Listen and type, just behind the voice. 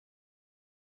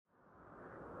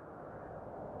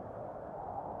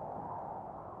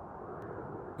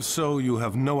So you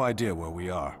have no idea where we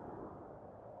are?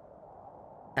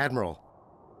 Admiral.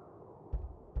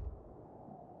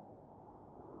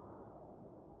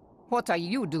 What are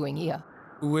you doing here?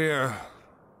 We're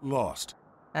lost.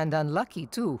 And unlucky,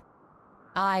 too.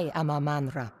 I am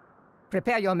Amanra.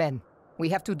 Prepare your men. We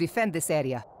have to defend this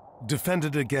area. Defend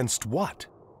it against what?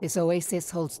 This oasis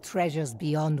holds treasures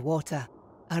beyond water.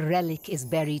 A relic is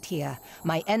buried here.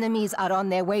 My enemies are on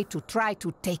their way to try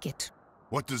to take it.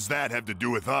 What does that have to do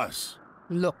with us?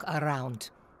 Look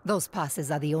around. Those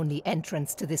passes are the only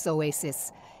entrance to this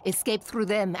oasis. Escape through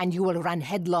them and you will run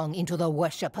headlong into the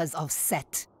worshippers of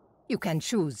Set. You can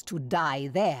choose to die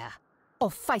there, or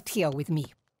fight here with me.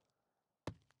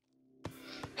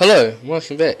 Hello,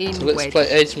 welcome back to Let's Play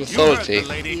Age of Mythology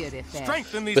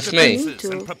with me,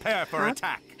 And prepare for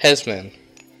attack. Hasman.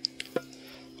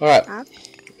 Alright, we're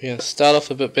going to start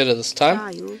off a bit better this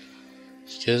time,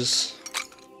 because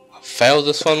I failed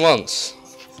this one once.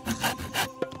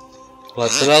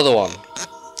 Let's another one.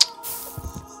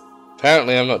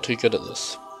 Apparently I'm not too good at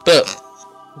this, but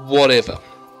whatever.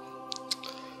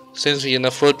 As soon as we get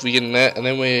enough wood, we're getting that, and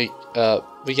then we're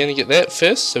going to get that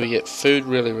first, so we get food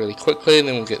really quickly, and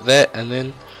then we'll get that, and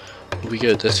then we'll be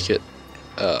good. Let's get,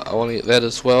 I want to get that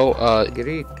as well.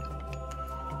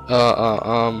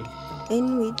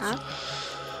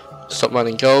 Stop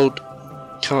mining gold,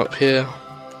 come up here,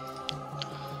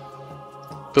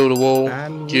 build a wall,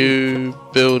 you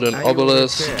build an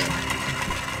obelisk,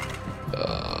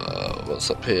 what's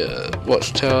up here,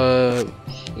 watchtower,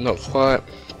 not quite.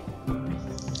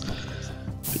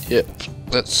 Yep,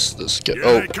 let's go.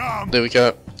 Oh, there we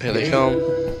go. Here they come.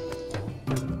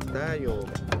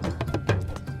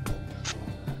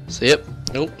 So yep.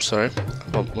 Oh, sorry. I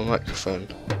bumped my microphone.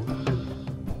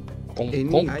 Bonk,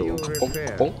 bonk,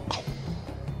 bonk, bonk.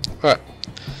 Right.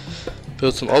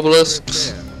 Build some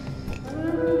obelisks.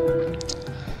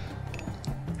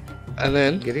 And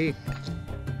then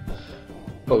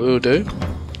what we'll do?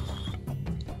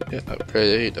 Yeah,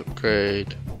 upgrade,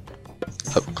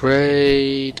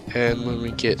 and when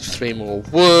we get 3 more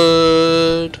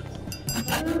wood,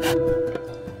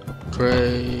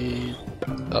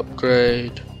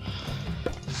 upgrade,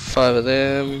 5 of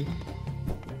them,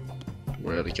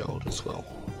 we're out of gold as well.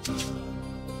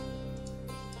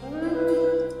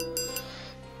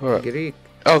 Alright.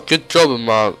 Oh, good job,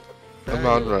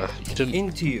 Amanra. You didn't.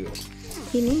 Into you.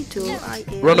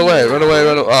 Run away.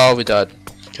 Oh, we died.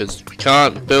 Because we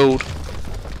can't build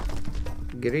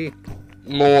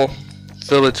more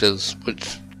villages,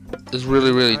 which is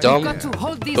really dumb, but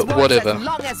whatever. As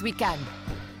long as we can.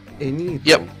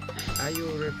 Yep.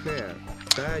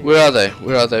 Where are they?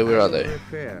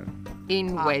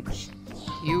 In wedge.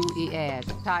 You air.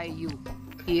 Tie you.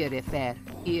 Irifer.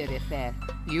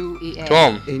 You air. Come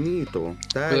on.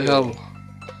 Where the hell?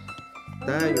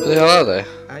 Where the hell are they?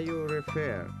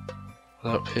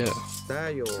 They're up here.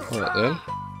 Alright then.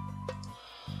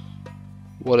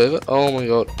 Whatever. Oh my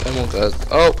god. Come on, guys.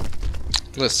 Oh!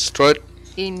 Let's destroy it.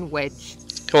 In wedge.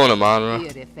 Come on, Amanra.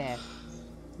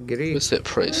 Where's that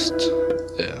priest?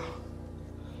 There.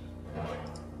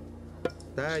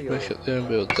 Make it there and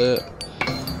build that.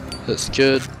 That's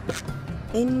good.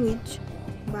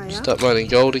 Start mining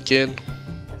gold again.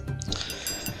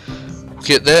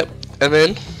 Get that, and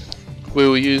then we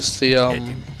will use the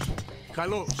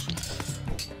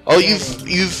Oh,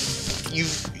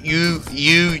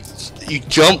 you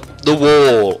jumped the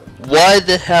wall. Why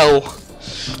the hell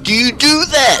do you do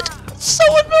that? It's so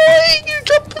annoying. You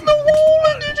jump in the wall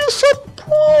and you just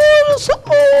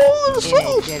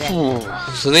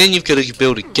so then you've got to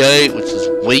build a gate which is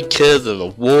weaker than a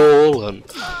wall and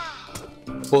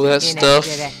all that stuff.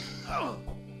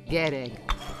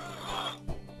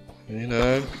 You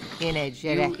know.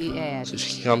 So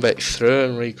she can come back through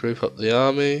and regroup up the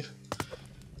army.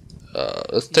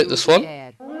 Let's take this one.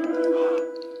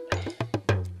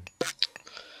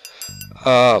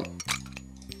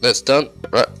 That's done.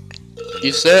 Right.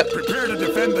 Use that. Prepare to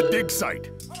defend the dig site.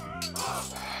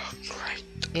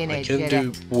 Great. I can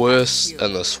do worse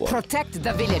than this one. Protect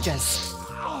the villagers.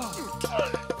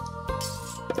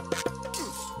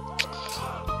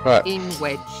 Right. In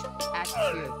wedge.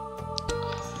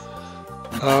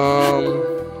 I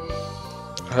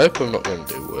hope I'm not going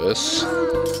to do worse.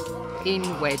 In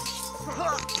wedge.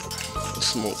 There's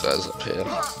some more guys up here.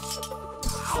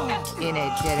 In a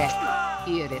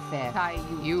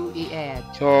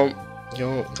Come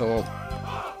on.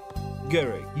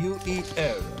 Gary,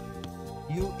 U-E-L.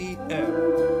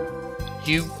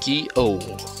 Yu-Gi-Oh!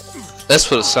 That's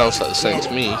what it sounds like saying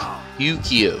to me.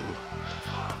 Yu-Gi-Oh!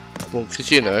 Well,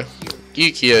 because you know,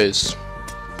 Yu-Gi-Oh's,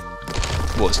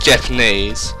 well, it's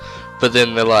Japanese, but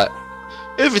then they're like,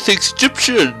 Everything's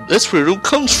Egyptian. That's where it all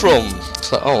comes from.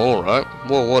 It's like, oh, all right.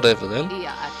 Well, whatever then.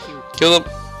 Kill them.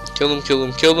 Kill them. Kill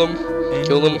them. Kill them.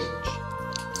 Kill them.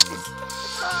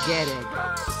 Get it.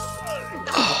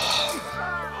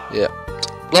 Yeah.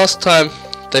 Last time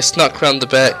they snuck round the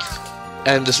back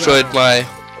and destroyed the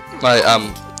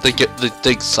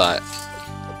dig site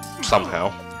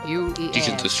somehow. You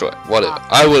can destroy it. Whatever.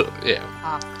 I would. Yeah.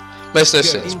 Makes no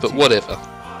sense, but whatever.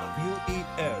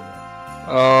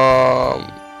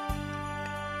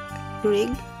 Rig.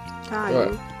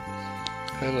 Right.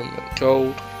 And then the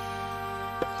gold.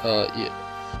 Yeah.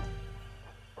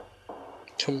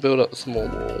 Can build up some more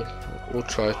wall. We'll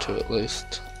try to at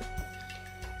least.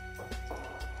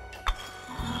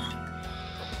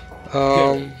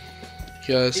 You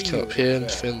guys come up here and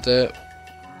defend that.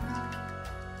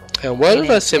 And why did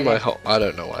I send my whole? I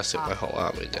don't know why I sent my whole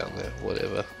army down there.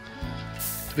 Whatever.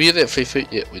 Did we get that free food?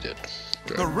 Yeah, we did.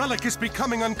 Great. The relic is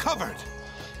becoming uncovered.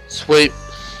 Sweet.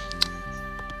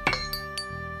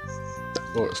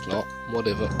 Or it's not.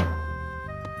 Whatever.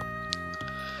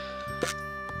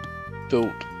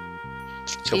 Build a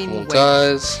couple more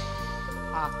guys.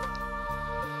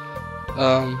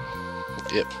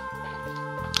 Yep.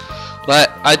 Like,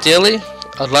 ideally,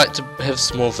 I'd like to have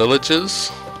some more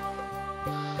villages.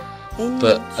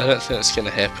 But I don't think it's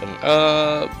gonna happen.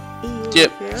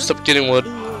 Yep, stop getting wood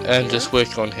and just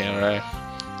work on here, eh?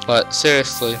 Like,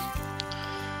 seriously.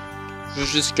 We've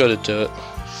just gotta do it.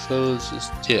 So it's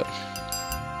just, yeah.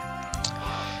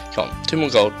 Come on, 2 more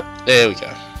gold. There we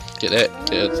go. Get that,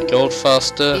 get the gold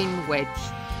faster.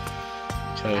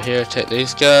 Come over here, attack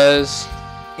these guys.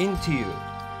 Into you.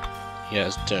 You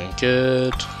guys doing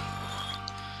good.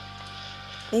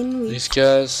 These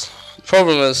guys. The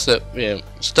problem is that, yeah,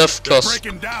 stuff costs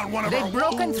They've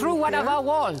broken through one of our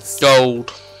walls.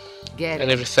 gold and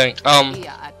everything.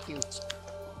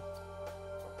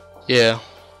 Yeah.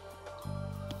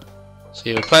 So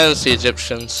yeah, we're playing as the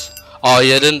Egyptians. Oh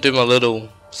yeah, I didn't do my little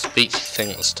speech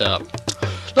thing at the start.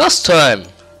 Last time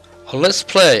on Let's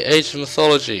Play Age of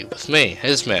Mythology with me,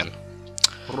 Hizman,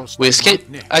 we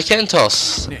escaped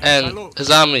Akantos and his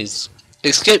armies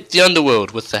escaped the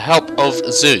underworld with the help of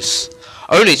Zeus,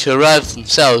 only to arrive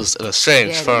themselves in a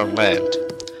strange foreign land.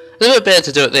 A little bit bad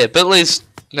to do it there, but at least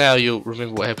now you'll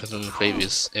remember what happened in the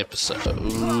previous episode.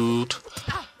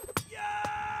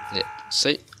 Yeah,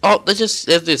 see? Oh, they just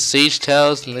have their siege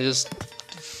towers and they just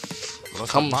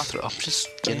come through. I'm just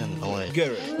getting annoyed.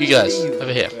 You guys,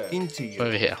 over here.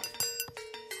 Over here.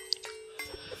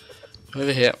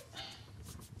 Over here.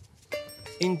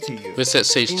 Where's that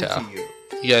siege tower?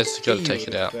 You guys have got to take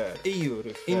it out.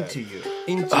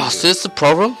 Oh, so that's the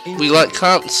problem? We like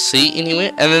can't see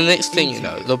anywhere, and the next thing you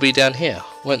know, they'll be down here,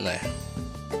 won't they?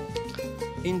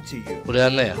 Or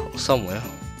down there, or somewhere.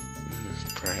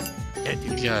 Great.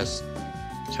 You guys,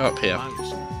 come up here.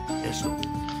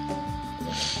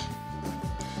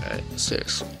 Alright,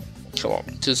 seriously. Come on,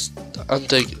 just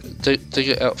dig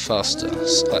it out faster.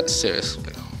 Like,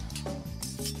 seriously.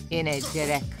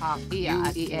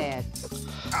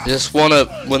 I just want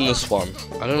to win this one.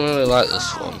 I don't really like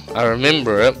this one. I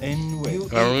remember it. I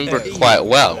remember it quite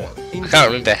well. I can't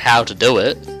remember how to do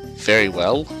it very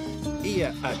well.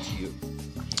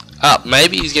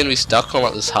 Maybe he's going to be stuck on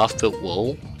like this half-built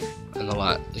wall. And they're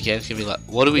like, the game's going to be like,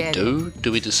 what do we do?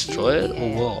 Do we destroy it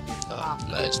or what? Oh,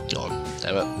 no, it's gone.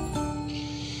 Damn it.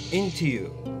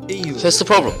 That's the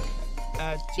problem.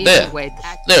 There.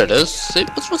 There it is. See,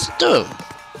 what's it doing?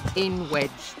 In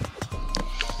wedge.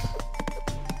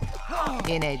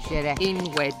 In edge,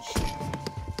 in wedge.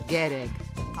 Get it.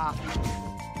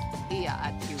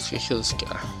 Let's go kill this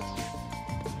guy.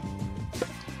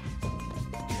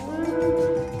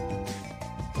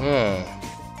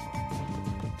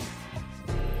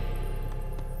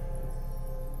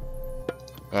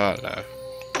 Oh no.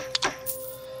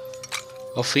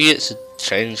 I'll forget to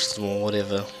change them or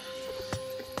whatever.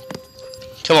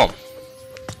 Come on.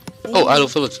 Oh, idle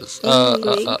villages. Yeah.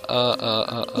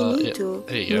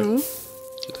 There you go.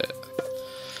 Get that.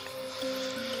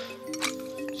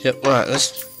 Yep, right,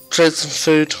 let's trade some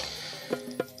food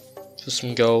for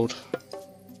some gold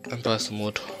and buy some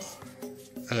wood.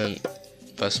 And then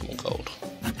buy some more gold.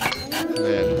 And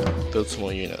then build some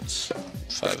more units.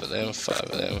 5 of them, 5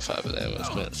 of them, 5 of them,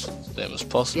 as much of them as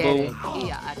possible.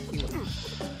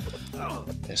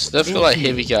 Yes, they've got like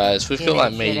heavy guys, we've got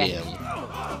like medium.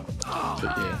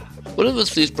 But yeah. What if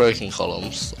it's these broken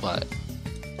columns? Like,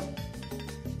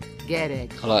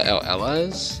 are like our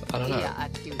allies? I don't know.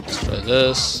 Let's try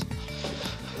this.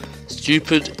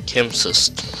 Stupid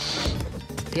Kemsist.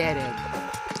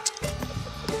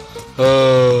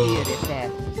 Oh.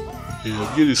 Yeah,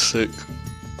 I'm getting sick.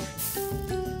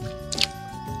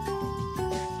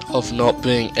 of not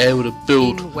being able to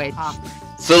build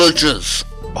villages.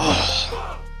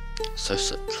 Oh, so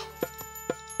sick.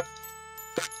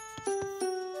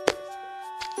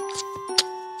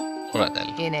 Alright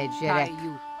then.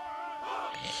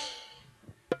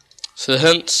 So the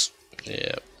hints,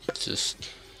 yeah, just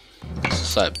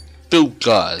like build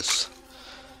guys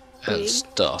and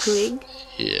stuff.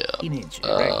 Yeah.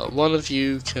 One of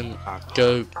you can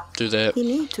go do that. You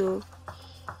need to.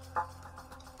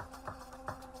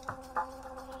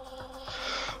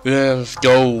 We have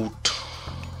gold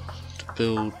to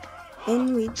build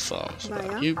And farms.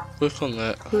 Via. You work on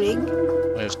that. Rig.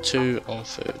 We have 2 on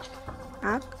food.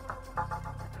 Up.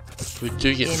 We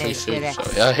do get free food.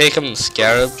 So here come the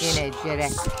scarabs,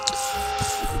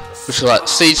 which are like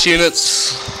siege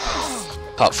units.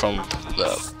 Apart from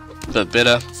the bit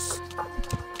better.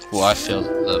 Well, I feel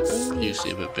they're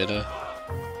usually a bit better.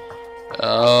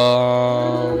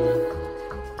 Oh,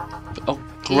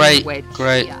 great.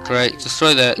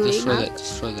 Destroy that. Destroy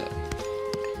that.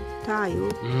 Tayo.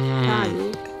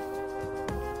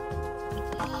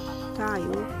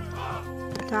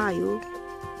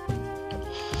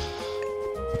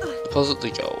 Deposit the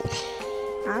gold.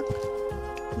 Up.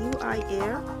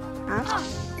 UIR.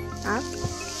 Up.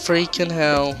 Freaking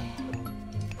hell.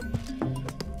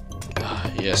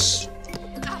 Yes.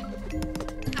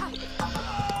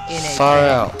 Far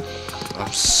out.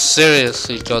 I'm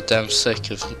seriously goddamn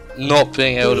sick of not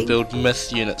being able to build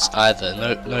myth units either.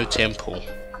 No temple.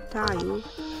 Tayo.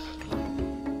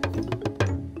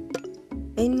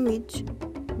 In which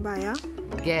Via.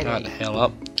 Can't hell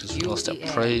up because we lost our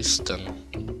priest and.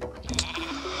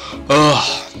 Oh,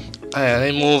 hey, I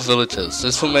need more villagers.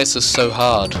 That's what makes this so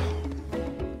hard.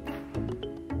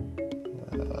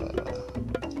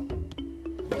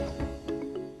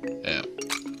 Yeah.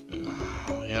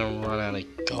 We're gonna run out of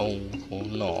gold or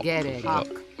not.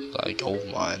 Like a gold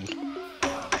mine.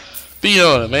 But you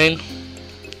know what I mean.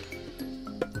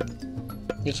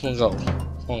 Get some more gold.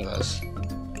 Come on, guys.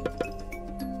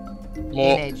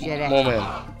 More men.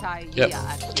 Yep.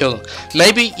 Kill them.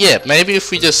 Maybe if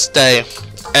we just stay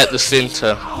at the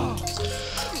center,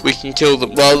 we can kill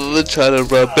them rather than trying to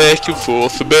run back and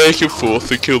forth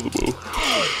and kill them all.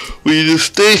 We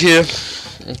just stay here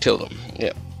and kill them.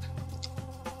 Yeah.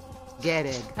 Get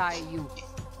it.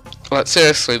 Like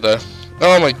seriously though.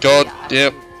 Oh my god.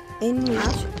 Yep. In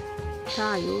which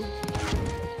Tayo.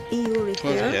 EU Over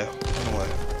repair. here. Run away.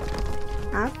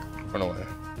 Up. Run away.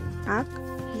 Up.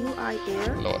 UIR.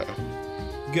 Run away.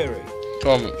 Gary.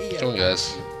 Come on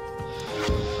guys.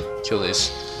 Kill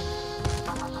these.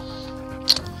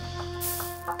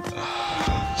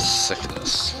 Sick of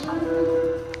this.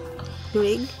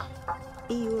 Rig.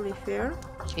 EU repair.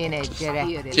 Kill them!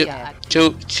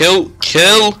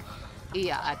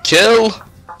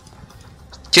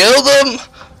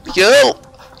 Kill!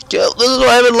 This is what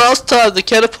happened last time. The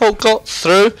catapult got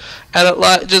through and it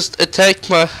like just attacked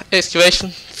my excavation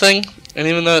thing. And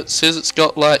even though it says it's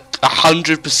got like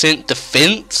 100%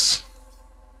 defense,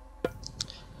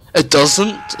 it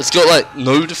doesn't. It's got like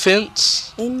no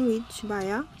defense. In which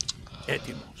Via.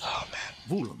 Oh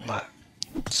man. Like,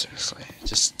 seriously.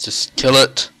 Just kill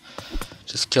it.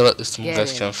 Just kill it. There's some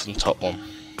guys coming from the top one.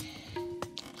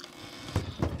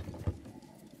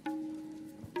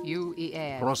 Kill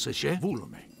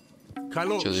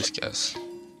these guys.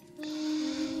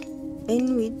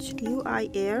 In which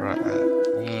UIR. Right,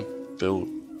 I'm gonna build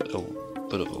a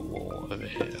bit of a wall over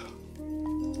here.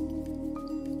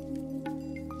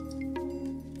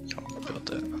 Can't build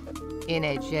that.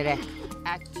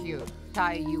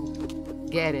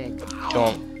 Come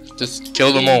on, just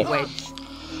kill them all.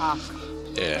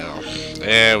 Yeah,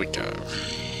 there we go.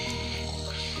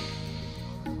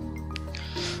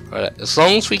 Right, as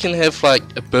long as we can have like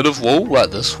a bit of wall like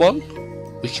this one,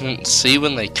 we can see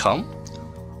when they come.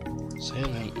 See,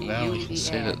 now we can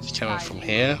see that it's coming from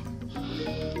here.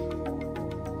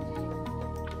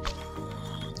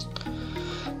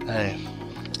 Hey,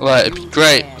 like it'd be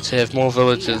great to have more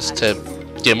villagers to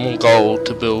get more gold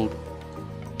to build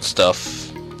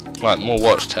stuff, like more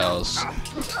watchtowers.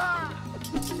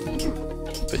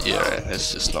 But yeah,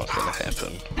 it's just not gonna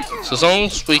happen. So as long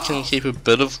as we can keep a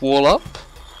bit of wall up,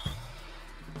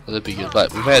 that'd be good.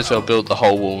 Like we may as well build the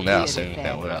whole wall now, seeing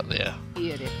how we're out there.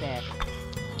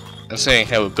 And seeing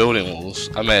how we're building walls,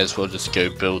 I may as well just go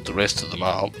build the rest of them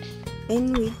up.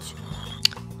 In which.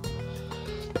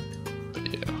 But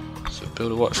yeah, so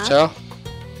build a watchtower.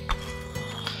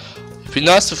 It'd be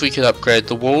nice if we could upgrade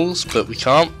the walls, but we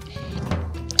can't.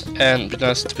 And it'd be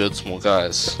nice to build some more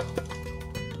guys.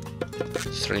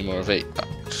 3 more of each.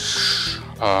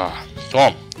 Come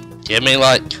on, give me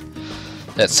like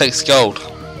that 6 gold.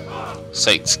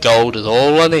 6 gold is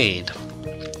all I need.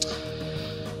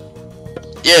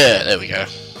 Yeah, there we go.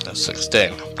 That's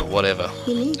 16, but whatever.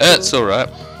 That's alright.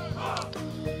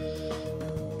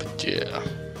 But yeah.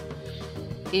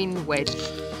 In wedge.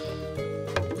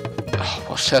 Oh,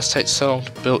 watch that takes so long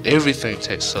to build. Everything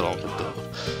takes so long to build.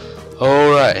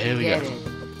 Alright, here we go.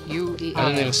 I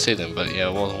didn't even see them, but yeah, I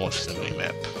wasn't watching the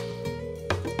mini-map.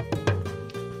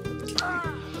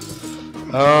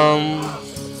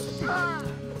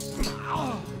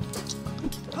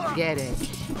 Get it.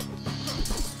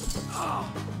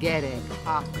 Get it.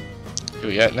 Here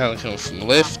we go, now they're coming from the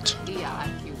left.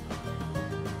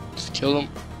 Just kill them.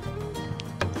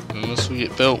 And this will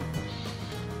get built.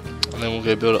 And then we'll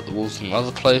go build up the walls in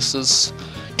other places.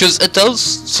 Because it does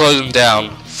slow them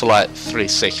down for like 3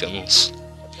 seconds.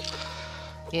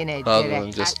 Rather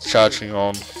than just charging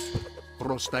on.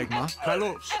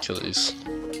 Kill these.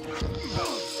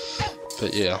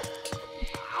 But yeah.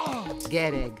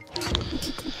 Get egg.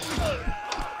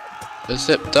 Is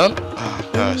that done?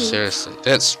 Oh, no, seriously.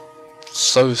 That's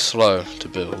so slow to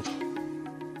build.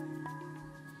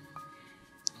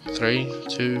 3,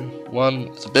 2, 1.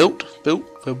 It's built. Built.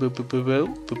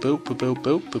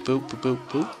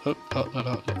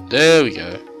 There we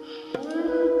go.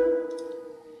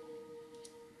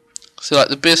 So, like,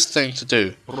 the best thing to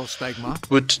do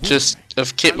would just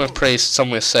have kept my priest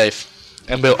somewhere safe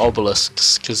and built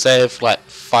obelisks, because they have like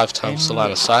 5 times the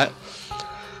line of sight.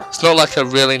 It's not like I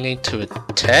really need to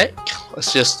attack,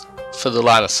 it's just for the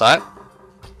line of sight.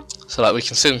 So like we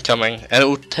can see them coming and it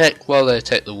will attack while they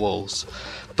attack the walls.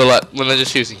 But like when they're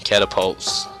just using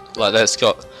catapults, like that's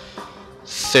got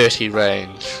 30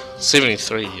 range,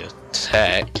 73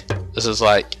 attack, this is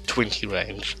like 20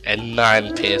 range and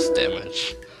 9 pierce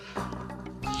damage.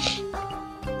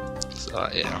 So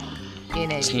yeah,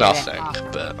 it's nothing,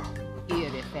 but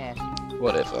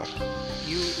whatever.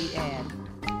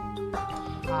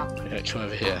 Yeah, come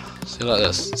over here. See like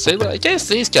this. See like against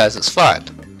these guys it's fine.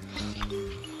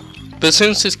 But as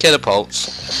soon as there's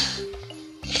catapults,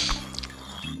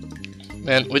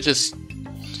 man, we just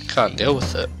can't deal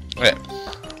with it. Yeah.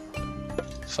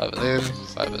 5 of them,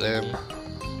 5 of them.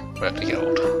 We're at the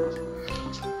gold.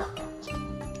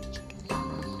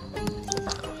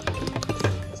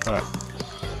 Alright.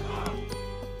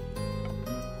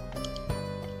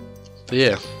 But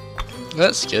yeah.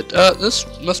 That's good. This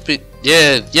must be...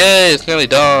 Yeah, it's nearly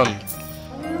done.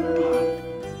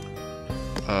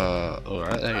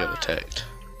 Alright, they got attacked.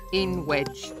 In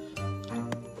wedge.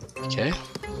 Okay.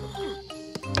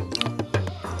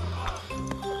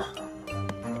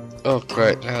 Oh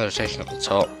great, now they're taking up the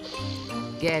top.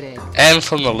 Get it. And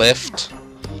from the left.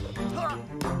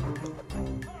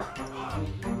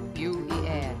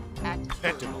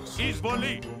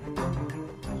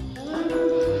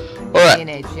 Alright.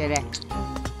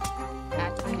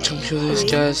 Come kill these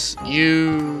guys.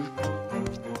 You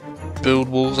build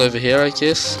walls over here, I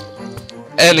guess.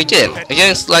 And again,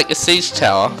 against like a siege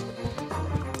tower,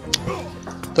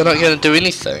 they're not going to do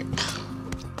anything.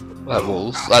 Like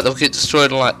walls, like they'll get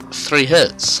destroyed in like 3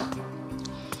 hits.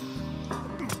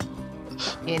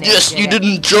 Yes, you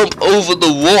didn't jump over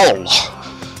the wall.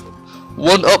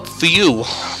 1 up for you.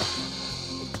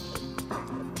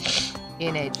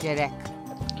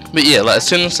 But yeah, like as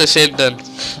soon as they said then,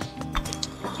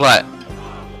 like,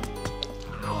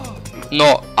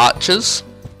 not archers.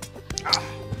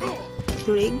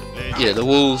 Yeah, the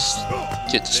walls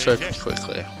get destroyed pretty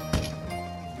quickly.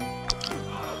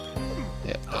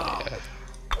 Yeah,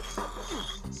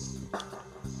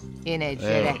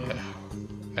 there we go.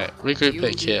 Alright, regroup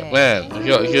back here. Man, we've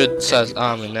got a good sized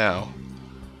army now.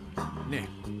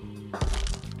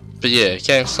 But yeah,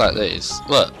 games like these.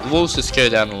 Look, the walls just go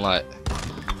down in like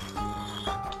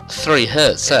 3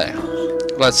 hits, eh?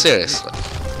 Like seriously.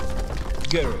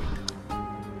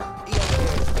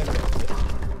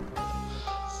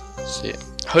 So yeah,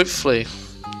 hopefully,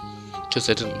 because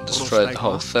they didn't destroy the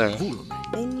whole thing.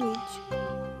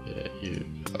 Yeah, you.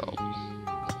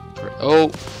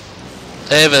 Oh,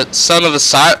 they have it, son of a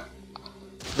sight.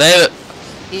 They have it.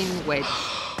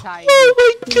 Oh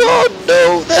my god,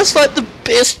 no! That's like the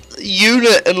best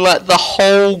unit in like the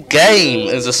whole game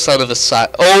is a son of a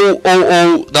sight.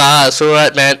 Oh, nah, it's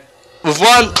alright, man. We've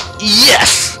won!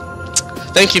 Yes!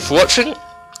 Thank you for watching.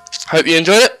 Hope you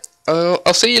enjoyed it.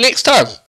 I'll see you next time.